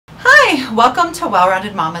welcome to Well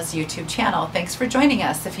Rounded Momma's YouTube channel. Thanks for joining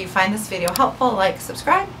us. If you find this video helpful, like,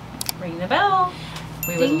 subscribe, ring the bell.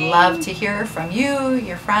 We would love to hear from you,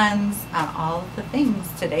 your friends, on all of the things.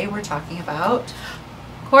 Today we're talking about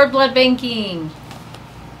cord blood banking.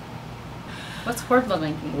 What's cord blood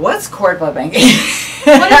banking? What's cord blood banking?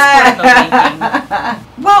 What is cord blood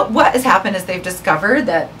banking? Well, what has happened is they've discovered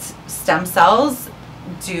that stem cells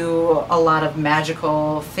do a lot of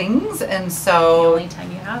magical things, and so the only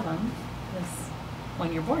time you have them is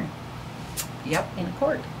when you're born. Yep. In a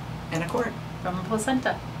cord. In a cord. From a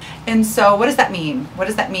placenta. And so what does that mean? What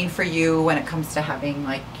does that mean for you when it comes to having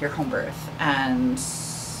like your home birth, and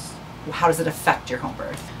how does it affect your home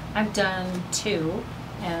birth? I've done 2,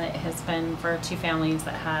 and it has been for 2 families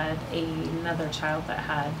that had another child that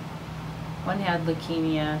had, one had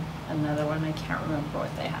leukemia, another one I can't remember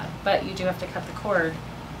what they had. But you do have to cut the cord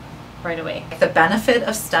right away. The benefit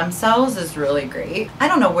of stem cells is really great. I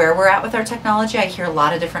don't know where we're at with our technology. I hear a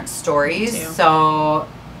lot of different stories, so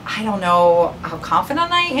I don't know how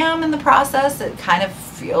confident I am in the process. It kind of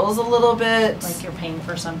feels a little bit like you're paying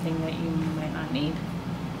for something that you might not need.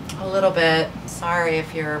 A little bit. Sorry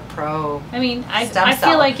if you're pro. I mean, I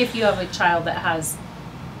feel like if you have a child that has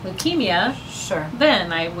leukemia, sure,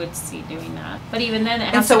 then I would see doing that. But even then, it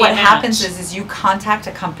has and so to be what a match. happens is you contact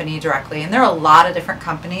a company directly, and there are a lot of different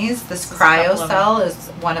companies. This CryoCell is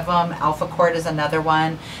one of them. Alpha Cord is another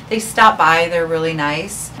one. They stop by. They're really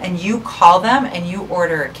nice, and you call them and you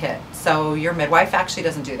order a kit. So your midwife actually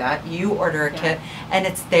doesn't do that. You order a kit, and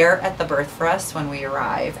it's there at the birth for us when we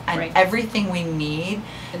arrive. And everything we need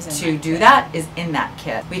to do that is in that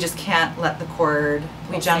kit. We just can't let the cord,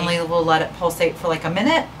 we generally will let it pulsate for like a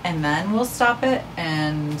minute, and then we'll stop it,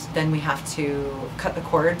 and then we have to cut the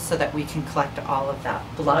cord so that we can collect all of that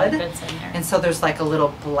blood. And so there's like a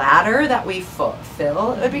little bladder that we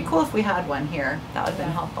fill. It would be cool if we had one here. That would have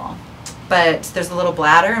been helpful. But there's a little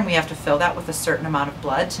bladder, and we have to fill that with a certain amount of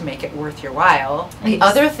blood to make it worth your while. The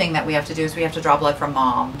other thing that we have to do is we have to draw blood from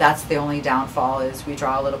mom. That's the only downfall, is we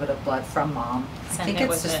draw a little bit of blood from mom. I think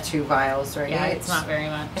it's just 2 vials, right? Yeah, it's not very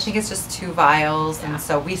much. I think it's just 2 vials, and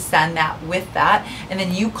so we send that with that, and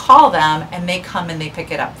then you call them, and they come and they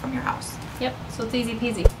pick it up from your house. Yep, so it's easy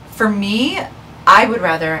peasy. For me, I would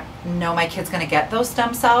rather know my kid's going to get those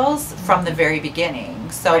stem cells from the very beginning.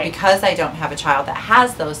 So because I don't have a child that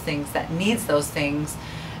has those things, that needs those things,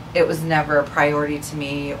 it was never a priority to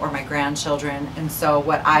me or my grandchildren. And so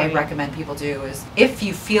what I recommend people do is, if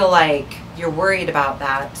you feel like you're worried about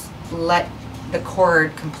that, let the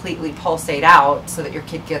cord completely pulsate out so that your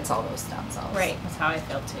kid gets all those stem cells. Right, that's how I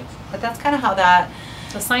feel too. But that's kind of how that...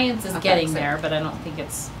 The science is getting there, but I don't think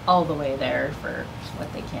it's all the way there for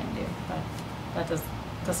what they can do. But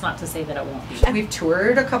that's not to say that it won't be. We've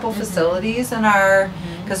toured a couple facilities in our,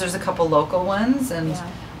 because there's a couple local ones, and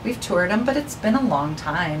we've toured them, but it's been a long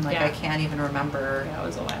time. Like I can't even remember. Yeah, it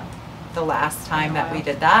was a while. The last time that we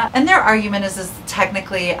did that. And their argument is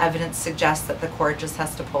technically evidence suggests that the cord just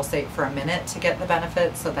has to pulsate for a minute to get the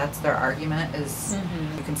benefits. So that's their argument, is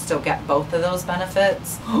you can still get both of those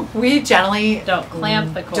benefits. We generally don't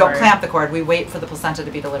clamp the cord. Don't clamp the cord. We wait for the placenta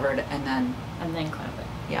to be delivered and then clamp it.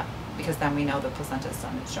 Yeah. Because then we know the placenta's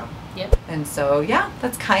done its job. Yep. And so, yeah,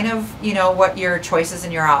 that's kind of, you know, what your choices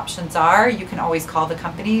and your options are. You can always call the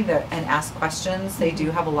company and ask questions. They do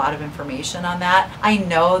have a lot of information on that. I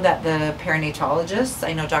know that the perinatologists,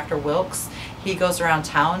 I know Dr. Wilkes, he goes around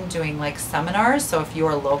town doing like seminars. So if you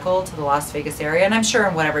are local to the Las Vegas area, and I'm sure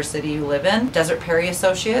in whatever city you live in, Desert Peri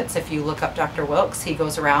Associates, if you look up Dr. Wilkes, he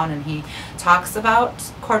goes around and he talks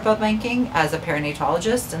about cord blood banking as a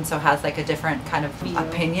perinatologist, and so has like a different kind of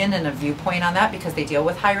opinion and a viewpoint on that, because they deal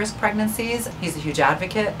with high-risk pregnancies. He's a huge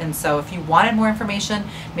advocate, and so if you wanted more information,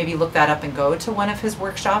 maybe look that up and go to one of his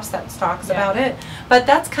workshops that talks about it. But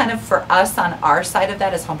that's kind of for us on our side of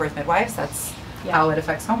that as home birth midwives. That's how it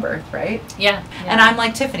affects home birth, right? Yeah. And I'm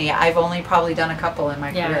like Tiffany. I've only probably done a couple in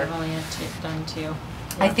my career. Yeah, I've only done 2. Yeah.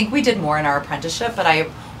 I think we did more in our apprenticeship, but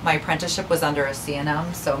my apprenticeship was under a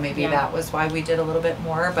CNM, so maybe that was why we did a little bit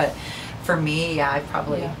more. But for me, I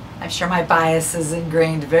probably, I'm sure my bias is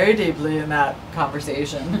ingrained very deeply in that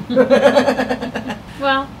conversation.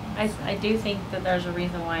 Well, I do think that there's a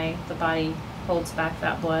reason why the body holds back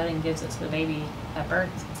that blood and gives it to the baby at birth.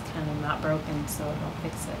 It's kind of not broken, so it'll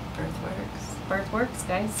fix it. Birth works. Birth works,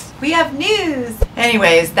 guys. We have news!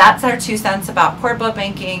 Anyways, that's our 2 cents about cord blood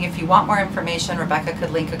banking. If you want more information, Rebecca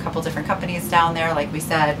could link a couple different companies down there. Like we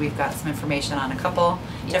said, we've got some information on a couple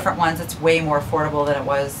different ones. It's way more affordable than it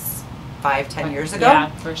was 5-10 years ago. Yeah,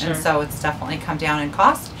 for sure. And so it's definitely come down in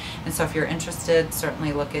cost. And so if you're interested,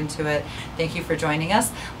 certainly look into it. Thank you for joining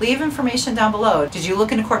us. Leave information down below. Did you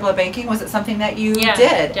look into cord blood banking? Was it something that you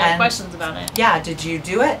did? Yeah, questions about it. Yeah, did you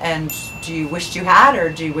do it? And do you wish you had, or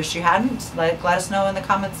do you wish you hadn't? Let us know in the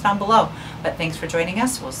comments down below. But thanks for joining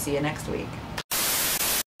us. We'll see you next week.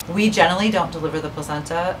 We generally don't deliver the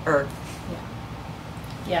placenta, or...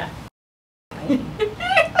 Yeah.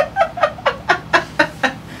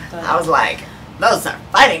 I was like, those are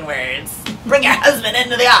fighting words. Bring your husband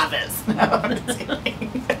into the office. No, I'm just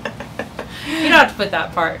kidding. You don't have to put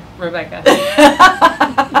that part, Rebecca.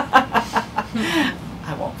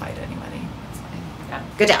 I won't fight anybody. It's fine. Yeah.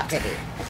 Good job, Tiffany.